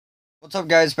What's up,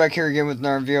 guys? Back here again with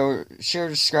another video. Share,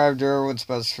 subscribe, do what's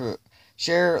best for.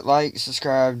 Share, like,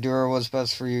 subscribe, do what's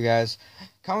best for you guys.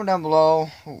 Comment down below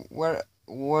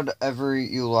whatever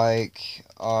you like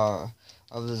of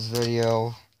this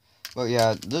video. But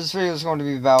yeah, this video is going to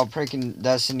be about pranking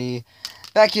Destiny.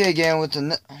 Back here again with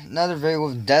another video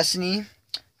with Destiny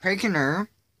pranking her.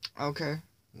 Okay,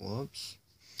 whoops.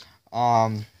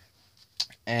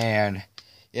 And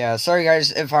yeah, sorry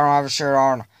guys if I don't have a shirt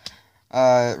on.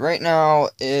 Right now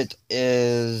it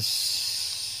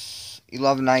is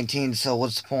 11:19, so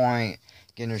what's the point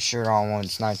getting a shirt on when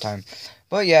it's nighttime?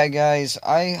 But yeah, guys,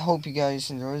 I hope you guys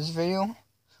enjoy this video.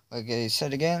 Like I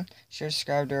said again, share,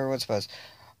 subscribe, to what's best.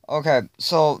 Okay,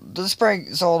 so this prank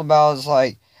is all about is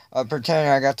like pretending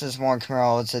I got this one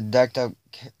Camaro. It's a decked out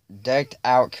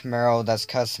Camaro that's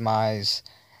customized,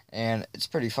 and it's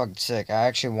pretty fucking sick. I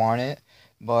actually want it,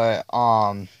 but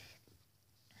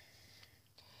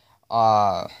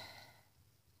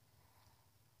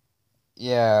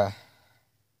yeah.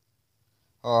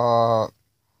 Uh,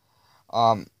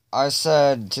 I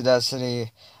said to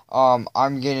Destiny,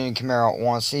 I'm getting a Camaro.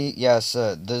 Want to see? Yes,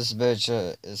 this bitch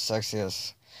is sexy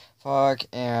as fuck,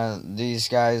 and these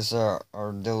guys are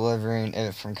delivering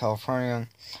it from California.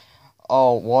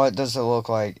 Oh, what does it look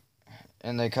like?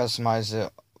 And they customized it,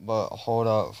 but hold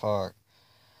up, fuck.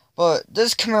 But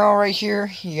this Camaro right here,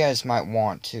 you guys might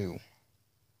want to.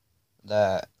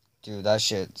 Dude, that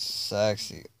shit's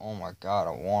sexy. Oh my god,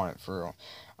 I want it for real.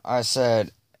 I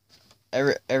said,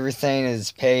 everything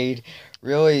is paid.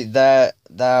 Really, that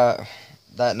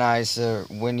nice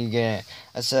when you get it.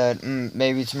 I said,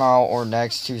 maybe tomorrow or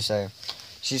next Tuesday.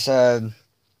 She said,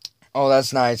 oh,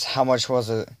 that's nice. How much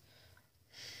was it?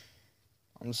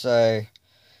 I'm say,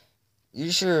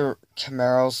 usually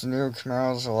Camaros, newer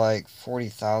Camaros are like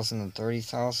 40,000 and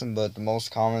 30,000, but the most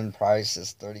common price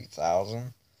is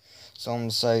 30,000. So I'm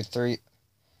gonna say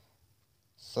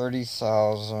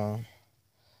 30,000.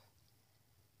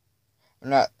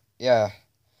 Not, yeah,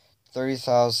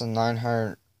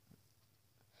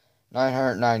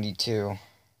 30,992.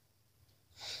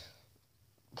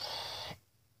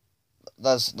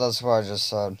 That's what I just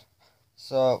said.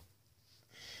 So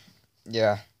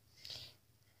yeah.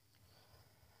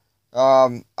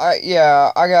 I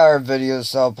got our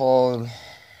videos to upload.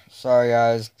 Sorry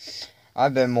guys.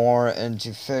 I've been more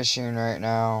into fishing right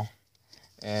now.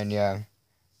 And yeah.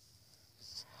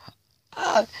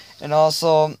 And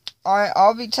also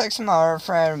I'll be texting my other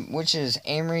friend, which is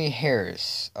Amory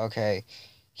Harris. Okay.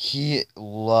 He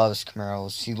loves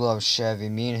Camaros. He loves Chevy.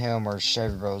 Me and him are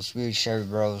Chevy bros. We Chevy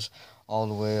bros all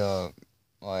the way up.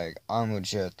 Like, I'm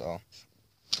legit though.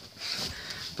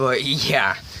 But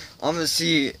yeah, I'm gonna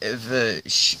see if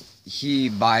he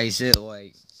buys it,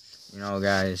 like,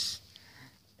 guys.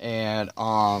 And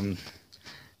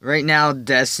right now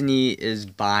Destiny is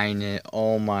buying it.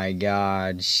 Oh my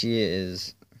god, she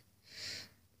is.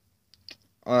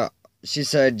 She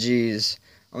said, "Geez."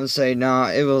 I'm gonna say, nah,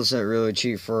 it wasn't really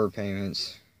cheap for her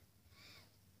payments.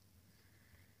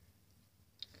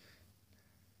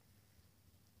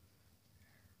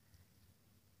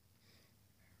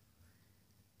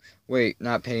 Wait,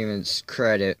 not payments,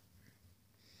 credit.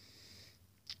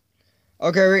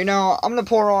 Okay, right now, I'm gonna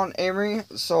pour on Amory,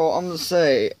 so I'm gonna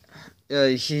say,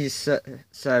 he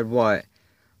said what?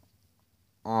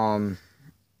 I'm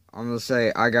gonna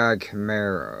say, I got a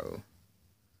Camaro.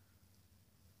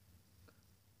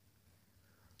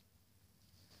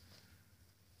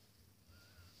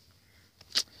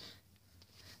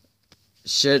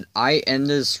 Should I end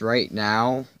this right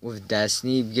now with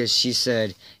Destiny? Because she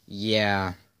said,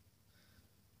 yeah.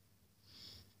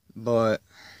 But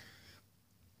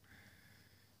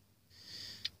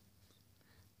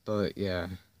yeah.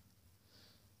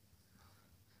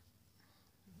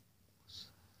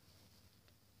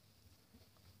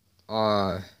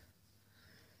 I'm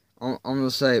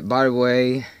gonna say, by the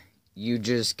way, you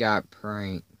just got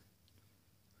pranked.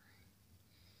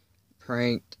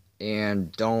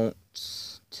 And don't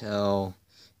tell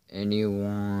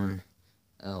anyone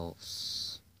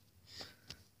else.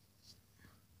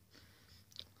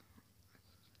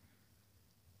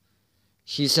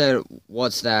 She said,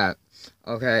 what's that?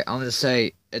 Okay, I'm gonna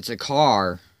say, it's a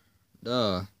car.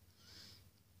 Duh.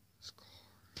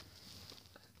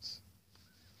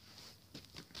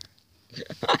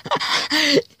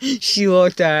 She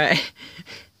looked at.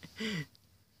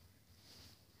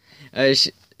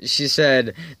 She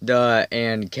said, duh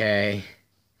and K.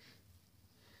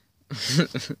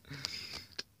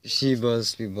 She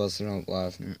must be busting up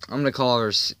laughing. I'm gonna call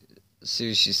her, see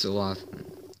if she's still laughing.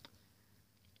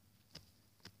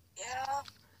 Yeah.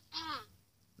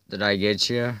 Did I get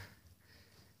you?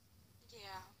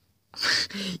 Yeah.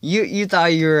 You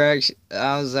thought you were actually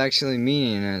I was actually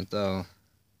meaning it though.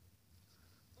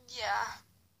 Yeah.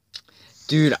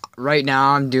 Dude, right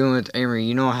now I'm dealing with Amory.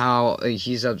 You know how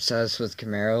he's obsessed with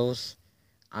Camaros?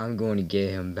 I'm going to get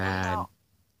him bad. No.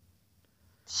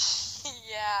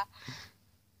 Yeah.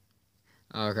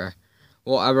 Okay.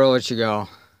 Well, I will let you go.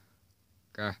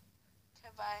 Okay.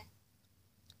 Goodbye.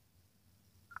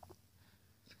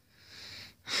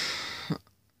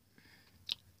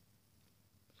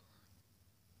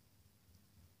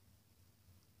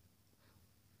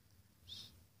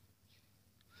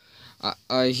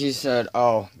 He said,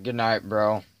 "Oh, good night,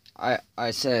 bro."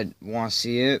 I said, "Want to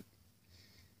see it?"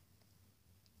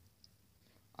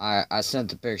 I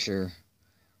sent the picture.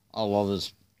 I love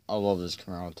this. I love this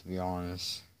Commander, to be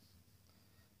honest.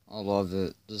 I love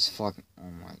it. This fucking. Oh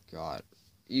my god.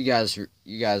 You guys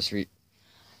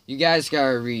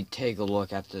gotta take a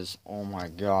look at this. Oh my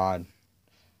god.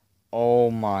 Oh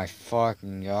my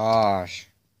fucking gosh.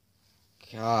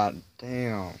 God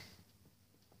damn.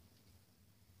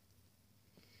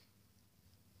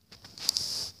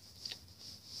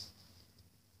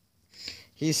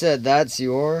 He said that's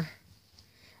your.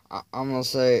 I'm gonna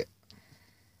say.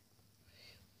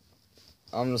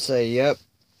 I'm gonna say yep.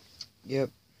 Yep.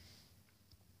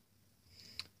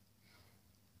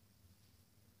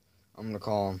 I'm gonna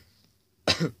call him.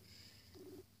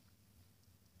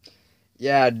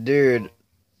 Yeah, dude.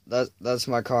 That's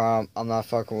my car. I'm not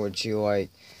fucking with you. Like,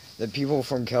 the people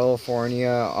from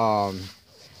California,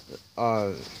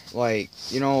 like,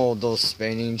 you know, those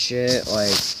spinning shit,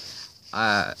 like,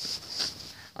 I,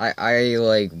 I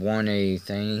like, won a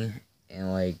thing,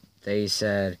 and, like, they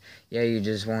said, yeah, you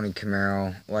just won a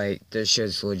Camaro. Like, this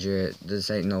shit's legit. This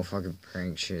ain't no fucking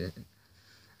prank shit.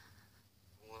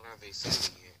 When are they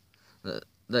sending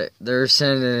it? They're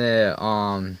sending it,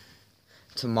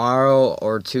 tomorrow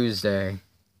or Tuesday.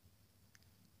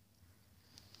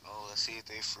 Oh, let's see if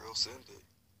they for real send it.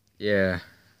 Yeah.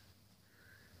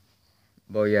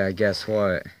 But yeah, guess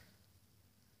what?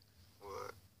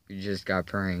 What? You just got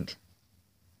pranked.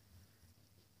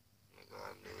 Nigga,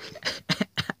 I knew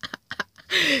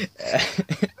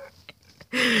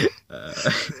it.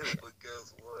 But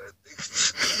guess what?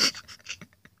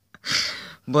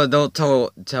 But don't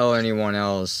tell anyone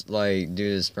else. Like, do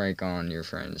this prank on your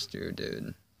friends, dude.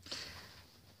 Alright.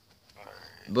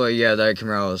 But yeah, that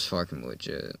Camaro is fucking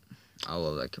legit. I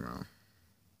love that Camaro.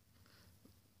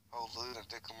 Oh, look at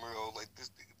that Comaro. Like,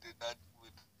 this nigga did not do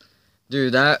it.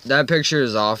 Dude, that picture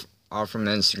is off from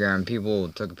Instagram.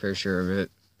 People took a picture of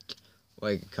it,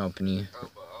 like a company. In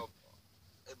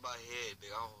my head,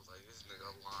 nigga, I was like, this nigga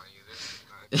lying. This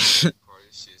is not car.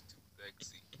 This shit's too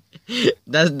sexy.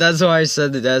 That's why I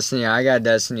said to Destiny. I got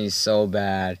Destiny so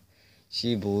bad.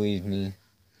 She believed me.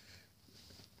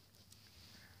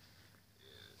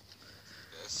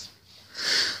 That's.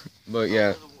 But yeah. I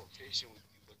was a little patient with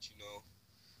you, but you know,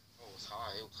 it was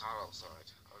hot. It was hot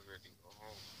outside. I was ready to go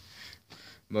home.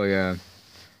 But yeah.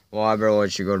 Well, I better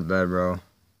let you go to bed, bro.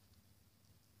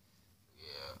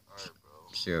 Yeah, alright, bro.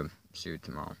 See you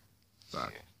tomorrow.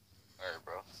 Bye. Yeah. Alright,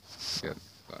 bro. Good.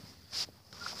 Bye.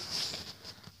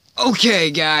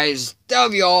 Okay, guys. That'll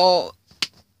be all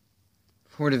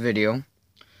for the video.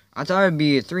 I thought it'd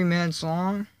be 3 minutes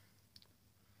long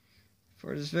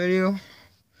for this video.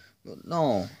 But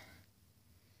no.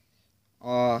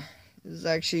 This is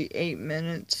actually 8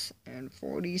 minutes and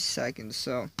 40 seconds.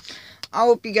 So, I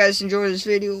hope you guys enjoy this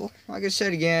video. Like I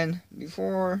said again,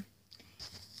 before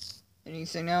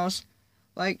anything else,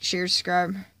 like, share,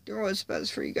 subscribe, do what's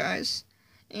best for you guys,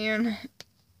 and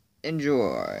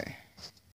enjoy.